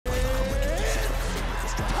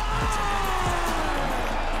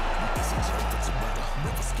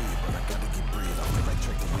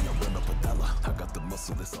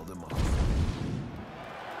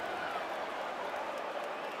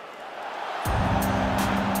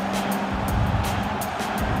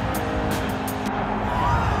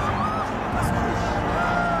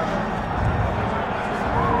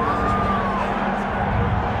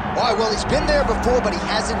been there before, but he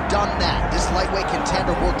hasn't done that. This lightweight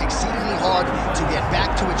contender worked exceedingly hard to get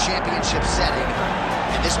back to a championship setting,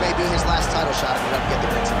 and this may be his last title shot if he doesn't get the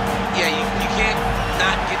win tonight. Yeah, you can't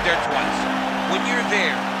not get there twice. When you're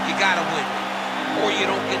there, you gotta win, or you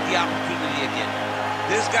don't get the opportunity again.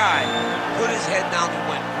 This guy put his head down and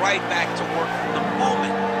went right back to work from the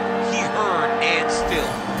moment he heard and still.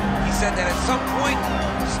 He said that at some point,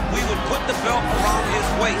 we would put the belt around his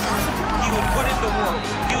waist. He would put in the work.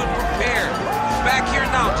 He would prepare. He's back here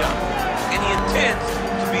now, John, and he intends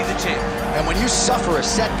to be the champ. And when you suffer a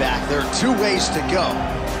setback, there are two ways to go.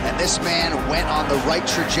 And this man went on the right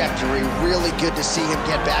trajectory. Really good to see him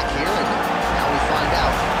get back here, and now we find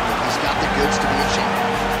out he's got the goods to be a champion.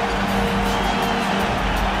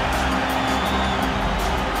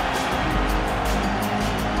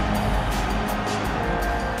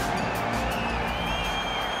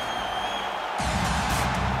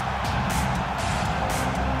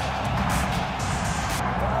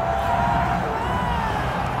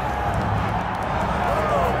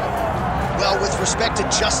 With respect to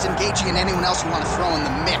Justin Gaethje and anyone else we want to throw in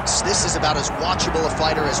the mix, this is about as watchable a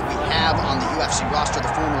fighter as we have on the UFC roster, the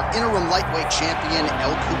former interim lightweight champion,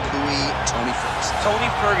 El Cucuy, Tony Ferguson. Tony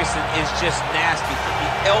Ferguson is just nasty. From the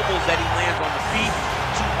elbows that he lands on the feet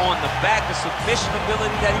to on the back, the submission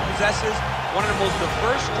ability that he possesses, one of the most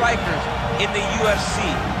diverse strikers in the UFC.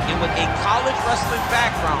 And with a college wrestling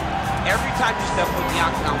background, every time you step foot in the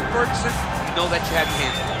octagon with Ferguson, you know that you have your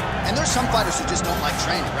hands on. And there's some fighters who just don't like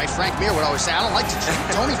training, right? Frank Mir would always say, I don't like to train.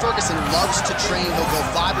 Tony Ferguson loves to train. He'll go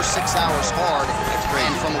 5 or 6 hours hard.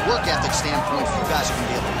 And from a work ethic standpoint, few guys are going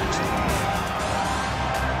to be able to match that.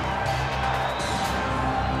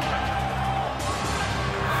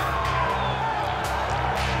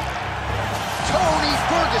 Tony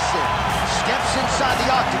Ferguson steps inside the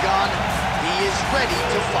octagon. He is ready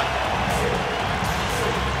to fight.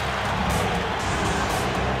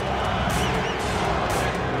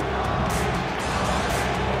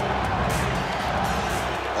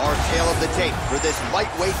 Tale of the tape for this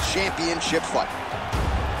lightweight championship fight.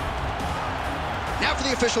 Now for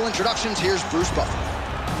the official introductions, here's Bruce Buffer.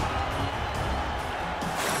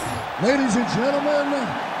 Ladies and gentlemen,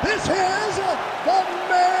 this is the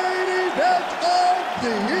main event of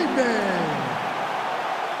the evening.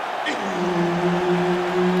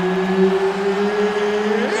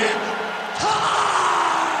 It's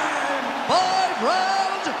time! 5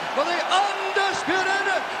 rounds for the undisputed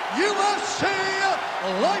UFC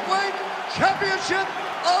Lightweight Championship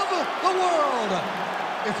of the World.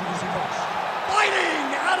 Introducing first,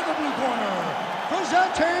 fighting out of the blue corner,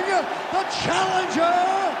 presenting the challenger,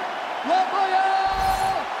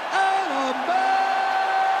 Rafael and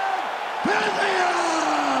Fiziev.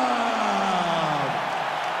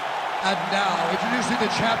 And now, introducing the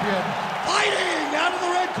champion, fighting out of the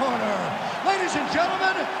red corner, ladies and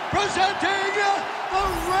gentlemen, presenting the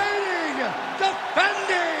reigning,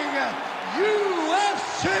 defending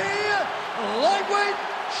UFC Lightweight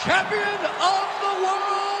Champion of the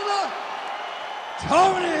World,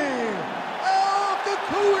 Tony El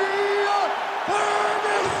Cucuy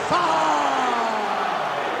Ferguson.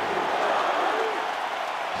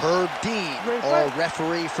 Herb Dean, our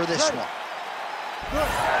referee for this one. All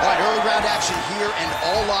right, early round action here, and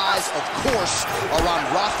all eyes, of course, are on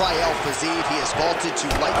Rafael Fiziev. He has vaulted to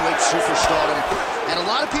lightweight superstardom, and a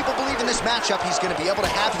lot of people believe in this matchup he's going to be able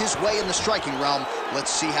to have his way in the striking realm.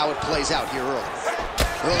 Let's see how it plays out here early.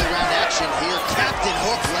 Early round action here. Captain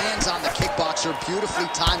Hook lands on the kickboxer. Beautifully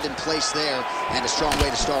timed and placed there, and a strong way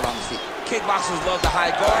to start on the feet. Kickboxers love the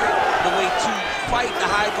high guard. The way to fight the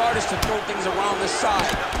high guard is to throw things around the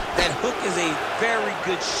side. That hook is a very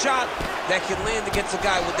good shot that can land against a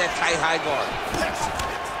guy with that tight high guard.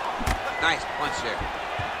 Nice punch there.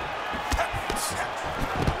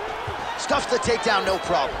 Stuffs the takedown, no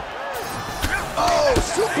problem. Oh,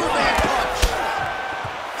 Superman punch.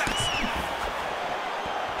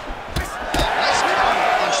 Nice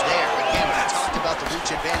counter punch there. Again, we talked about the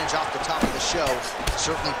reach advantage off the top of the show.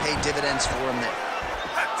 Certainly paid dividends for him there.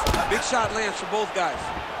 Big shot lands for both guys.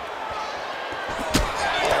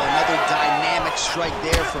 Another dynamic strike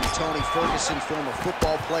there from Tony Ferguson, former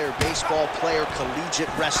football player, baseball player,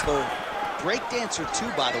 collegiate wrestler, breakdancer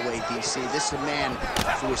too, by the way, DC. This is a man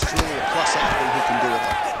who is truly a plus athlete who can do it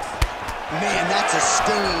all. Man, that's a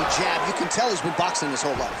stinging jab. You can tell he's been boxing his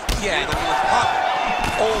whole life. Yeah, and I mean, it's popping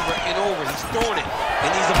over and over. He's throwing it,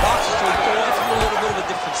 and he's a boxer, so he throws it from a little bit of a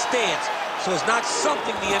different stance. So it's not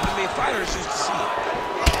something the MMA fighters used to see.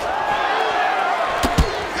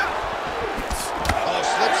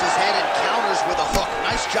 Slips his head and counters with a hook.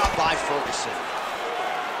 Nice job by Ferguson.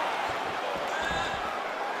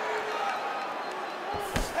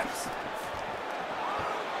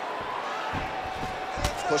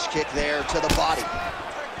 Push kick there to the body.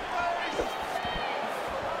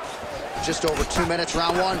 Just over 2 minutes,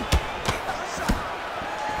 round one.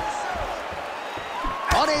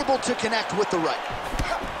 Unable to connect with the right.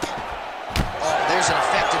 Oh, there's an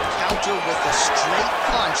effective counter with a straight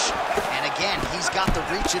punch. And again, he's got the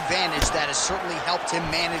reach advantage that has certainly helped him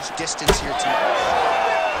manage distance here tonight.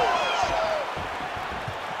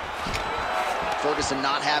 Ferguson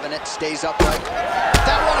not having it, stays upright.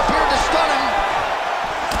 That one appeared to stun him.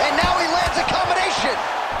 And now he lands a combination.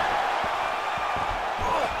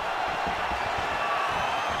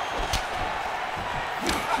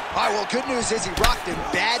 All right, well, good news is he rocked him.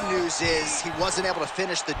 Bad news is he wasn't able to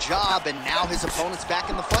finish the job, and now his opponent's back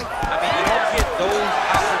in the fight. I mean, you don't get those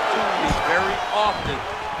opportunities very often.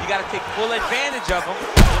 You got to take full advantage of them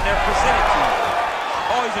when they're presented to you.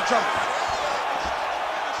 Oh, he's in trouble.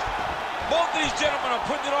 Both of these gentlemen are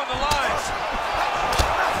putting it on the line.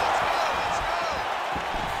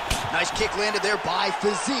 Nice kick landed there by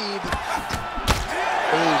Fiziev.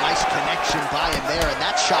 Oh, nice connection by him there, and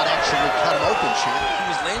that shot actually cut him open, champ. He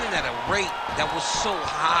was landing at a rate that was so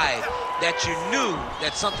high that you knew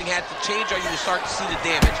that something had to change or you would start to see the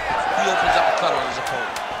damage. He opens up a cut on his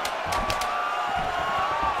opponent.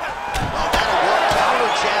 Well, that'll work.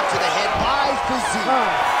 Counter jab to the head by Fiziev.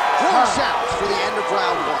 4 sounds for the end of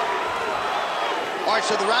round one. All right,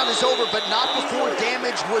 so the round is over, but not before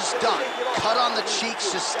damage was done. Cut on the cheek,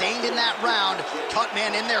 sustained in that round. Cut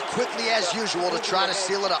man in there quickly as usual to try to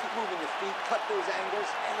seal it up.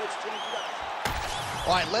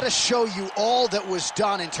 All right, let us show you all that was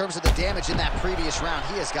done in terms of the damage in that previous round.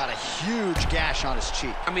 He has got a huge gash on his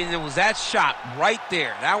cheek. I mean, there was that shot right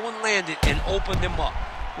there. That one landed and opened him up.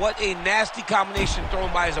 What a nasty combination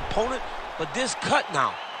thrown by his opponent, but this cut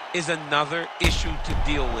now is another issue to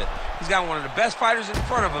deal with. He's got one of the best fighters in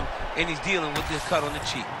front of him, and he's dealing with this cut on the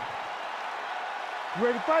cheek. You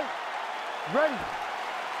ready to fight? Ready.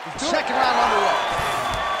 Second round underway.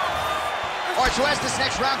 All right, so as this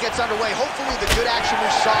next round gets underway, hopefully the good action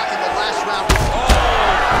we saw in the last round.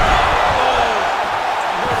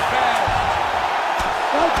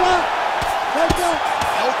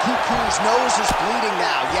 El Cucuy's nose is bleeding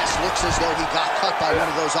now. Yes, looks as though he got cut by one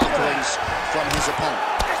of those offerings from his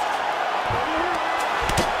opponent.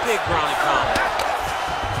 Big ground and pound.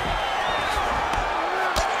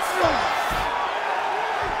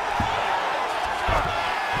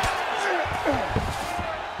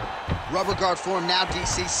 Rubber guard for him now,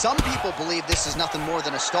 DC. Some people believe this is nothing more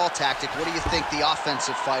than a stall tactic. What do you think the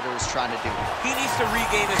offensive fighter is trying to do? He needs to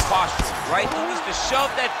regain his posture, right? He needs to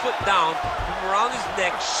shove that foot down from around his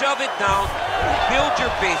neck, shove it down, build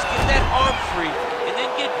your base, get that arm free, and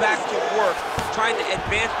then get back to work trying to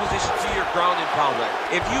advance position to your ground and pound.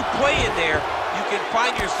 If you play in there, you can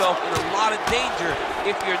find yourself in a lot of danger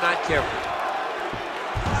if you're not careful.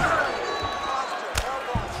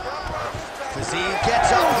 Fiziev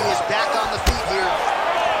gets up. He is back on the feet here.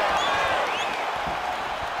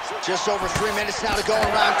 Just over 3 minutes now to go in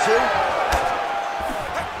round two.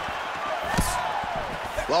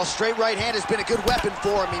 Well, straight right hand has been a good weapon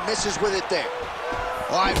for him. He misses with it there.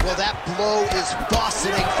 All right, well, that blow is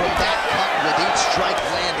bossing from that cut with each strike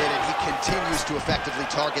landed, and he continues to effectively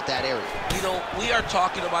target that area. You know, we are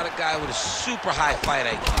talking about a guy with a super high fight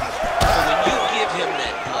IQ. So when you give him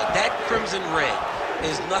that blood, that crimson red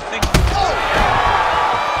is nothing. Oh!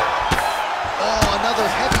 Oh, another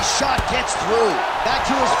heavy shot gets through. Back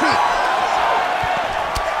to his feet.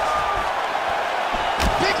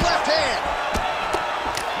 Big left hand.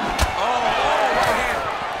 Right hand.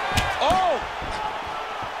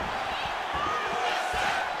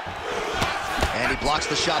 And he blocks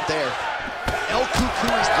the shot there. El Cucuy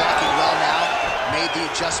is blocking well now. Made the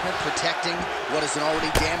adjustment, protecting what is an already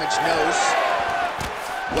damaged nose.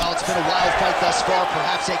 Well, it's been a wild fight thus far.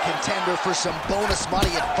 Perhaps a contender for some bonus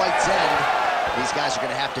money at fight's end. These guys are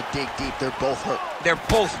going to have to dig deep. They're both hurt. They're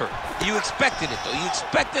both hurt. You expected it, though. You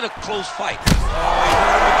expected a close fight. Oh, he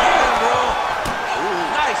hurt him again, bro.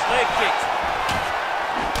 Ooh. Nice leg kick.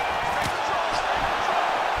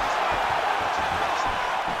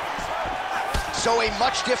 So a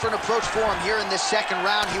much different approach for him here in this second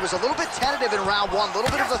round. He was a little bit tentative in round one, a little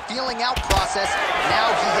bit of a feeling out process. Now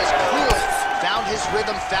he has clearly found his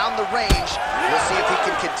rhythm, found the range. We'll see if he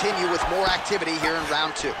can continue with more activity here in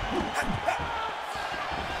round two.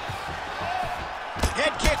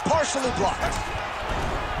 Head kick partially blocked.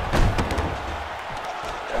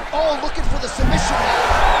 Oh, looking for the submission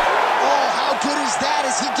now. Oh, how good is that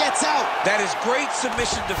as he gets out? That is great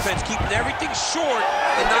submission defense, keeping everything short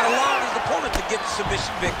and not allowing his opponent to get the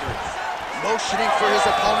submission victory. Motioning for his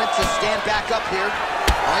opponent to stand back up here.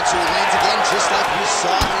 All right, so he lands again just like we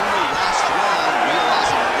saw in the last round,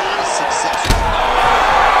 realizing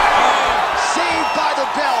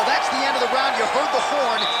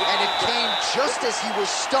he was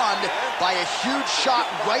stunned by a huge shot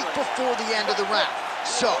right before the end of the round.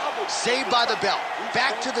 So, saved by the bell,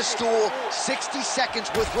 back to the stool, 60 seconds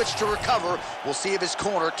with which to recover. We'll see if his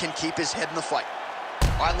corner can keep his head in the fight.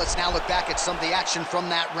 All right, let's now look back at some of the action from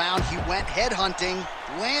that round. He went headhunting,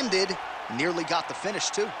 landed, nearly got the finish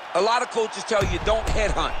too. A lot of coaches tell you don't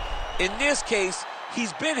headhunt. In this case,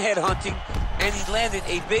 he's been headhunting, and he landed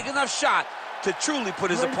a big enough shot to truly put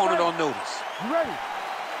his opponent on notice. You ready?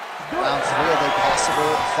 Round 3 of a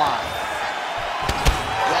possible 5.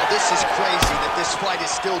 Well, this is crazy that this fight is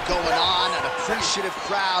still going on. An appreciative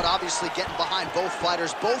crowd obviously getting behind both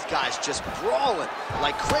fighters. Both guys just brawling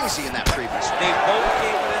like crazy in that previous round. They both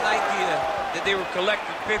gave it an idea that they were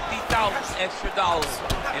collecting $50,000 extra.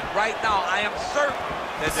 And right now, I am certain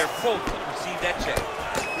that they're both going to receive that check.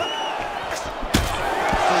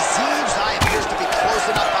 Fiziev's eye appears to be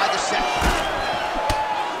closing up by the second.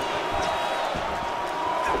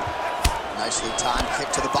 Nicely timed kick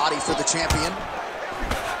to the body for the champion.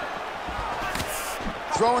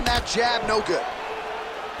 Throwing that jab, no good.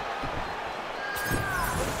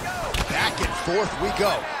 Back and forth we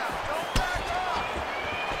go.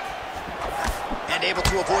 And able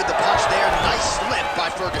to avoid the punch there. Nice slip by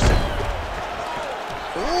Ferguson.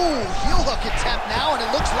 Ooh, heel hook attempt now, and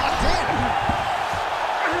it looks locked in.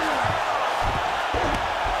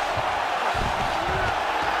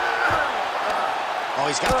 Oh,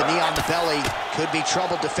 he's got the knee on the belly. Could be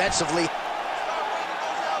trouble defensively.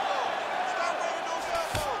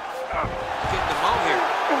 Getting them out here.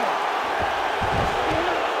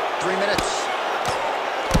 3 minutes.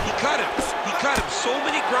 He cut him. He cut him. So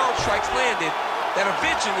many ground strikes landed that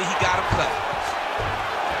eventually he got him cut.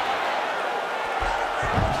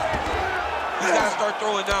 He's got to start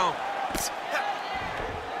throwing down.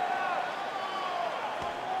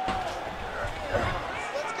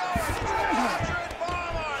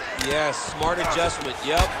 Yes, smart adjustment.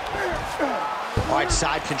 Yep. All right,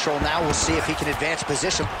 side control now. We'll see if he can advance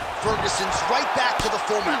position. Ferguson's right back to the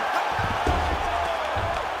full mount. All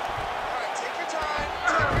right, take your time,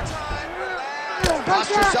 relax.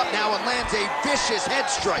 Postures up now and lands a vicious head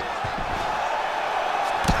strike.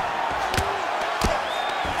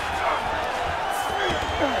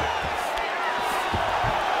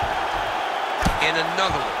 And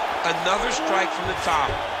another one. Another strike from the top.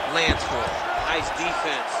 Lands for it. Nice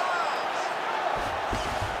defense.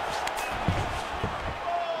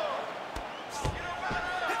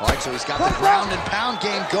 All right, so he's got the ground and pound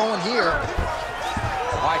game going here.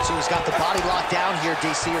 All right, so he's got the body locked down here,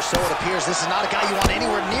 DC, or so it appears. This is not a guy you want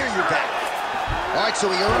anywhere near your back. All right, so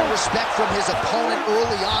he earned respect from his opponent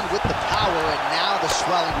early on with the power, and now the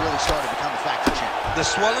swelling really started to become a factor, champ. The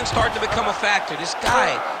swelling started to become a factor. This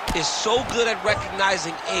guy is so good at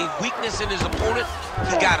recognizing a weakness in his opponent.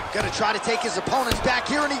 He got him. Gonna try to take his opponent's back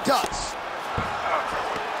here, and he does.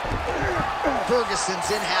 Ferguson's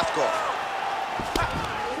in half guard.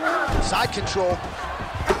 Side control.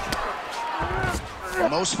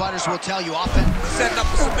 Most fighters will tell you often. Setting up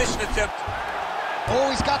the submission attempt. Oh,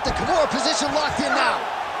 he's got the Kimura position locked in now.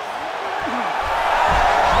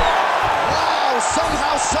 Wow,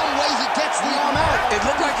 somehow, some way he gets the arm out. It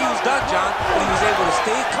looked like he was done, John, but he was able to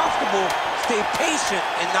stay comfortable, stay patient,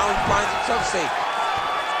 and now he finds himself safe.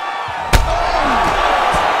 Oh,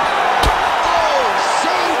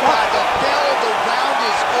 saved by the bell. The round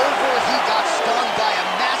is over. He got stung by a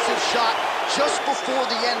massive shot just before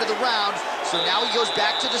the end of the round. So now he goes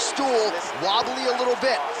back to the stool, wobbly a little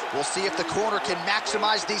bit. We'll see if the corner can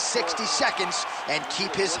maximize these 60 seconds and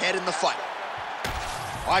keep his head in the fight.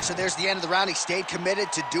 All right, so there's the end of the round. He stayed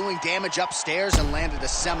committed to doing damage upstairs and landed a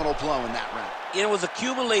seminal blow in that round. It was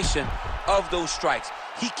accumulation of those strikes.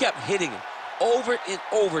 He kept hitting him over and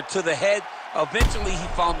over to the head. Eventually, he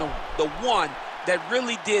found the one that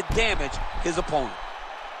really did damage his opponent.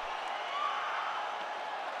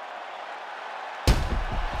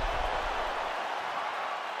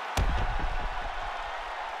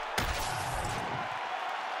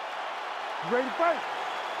 Ready to fight?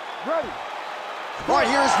 Ready. All right,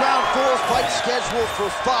 here's round 4. Fight scheduled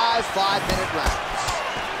for 5 5-minute rounds.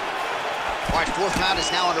 All right, 4th round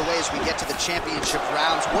is now underway as we get to the championship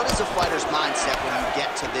rounds. What is a fighter's mindset when you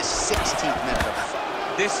get to this 16th minute of the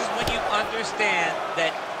fight? This is when you understand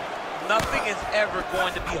that nothing is ever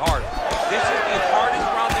going to be harder. This is the hardest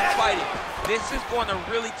round in fighting. This is going to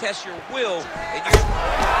really test your will and your...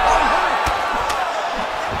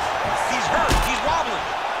 He's hurt. He's wobbling.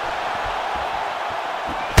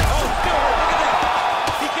 Oh, still hurt. Look at that.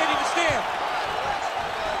 He can't even stand.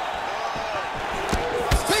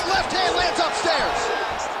 Big left hand lands upstairs.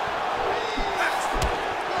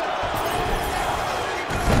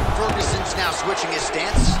 Ferguson's now switching his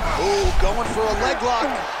stance. Ooh, going for a leg lock.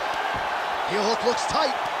 Heel hook looks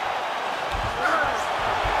tight.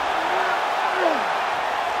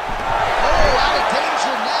 Oh, out of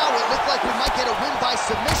danger now. It looked like we might get a win by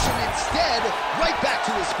submission. Instead, right back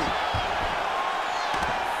to his feet.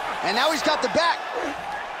 And now he's got the back.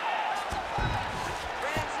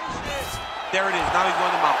 There it is. Now he's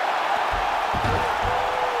going to mount.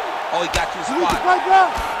 Oh, he got to his spot.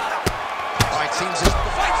 All right, seems the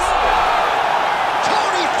fight's over.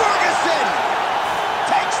 Tony Ferguson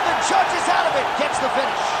takes the judges out of it, gets the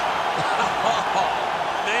finish. Oh,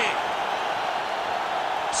 man.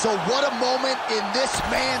 So what a moment in this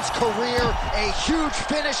man's career. A huge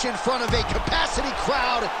finish in front of a capacity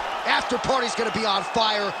crowd. After party's gonna be on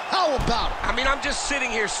fire. How about it? I mean, I'm just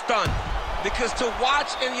sitting here stunned because to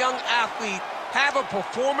watch a young athlete have a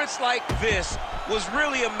performance like this was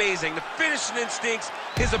really amazing. The finishing instincts,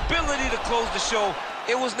 his ability to close the show,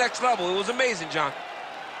 it was next level. It was amazing, John.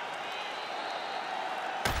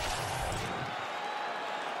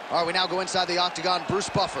 All right, we now go inside the octagon. Bruce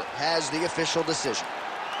Buffer has the official decision.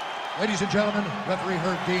 Ladies and gentlemen, referee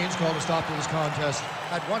Herb Dean's called a stop to this contest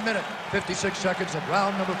at 1 minute, 56 seconds of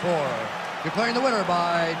round number 4. Declaring the winner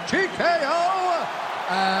by TKO,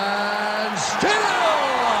 and still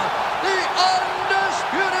the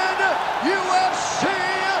undisputed UFC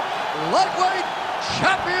lightweight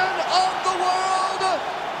champion of the world,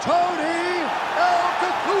 Tony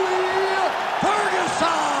Ferguson.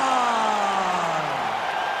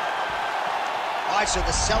 All right, so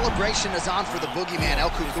the celebration is on for the boogeyman,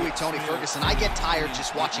 El Cucuy, Tony Ferguson. I get tired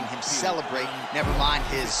just watching him celebrate, never mind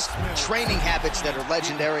his training habits that are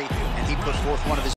legendary, and he put forth one of his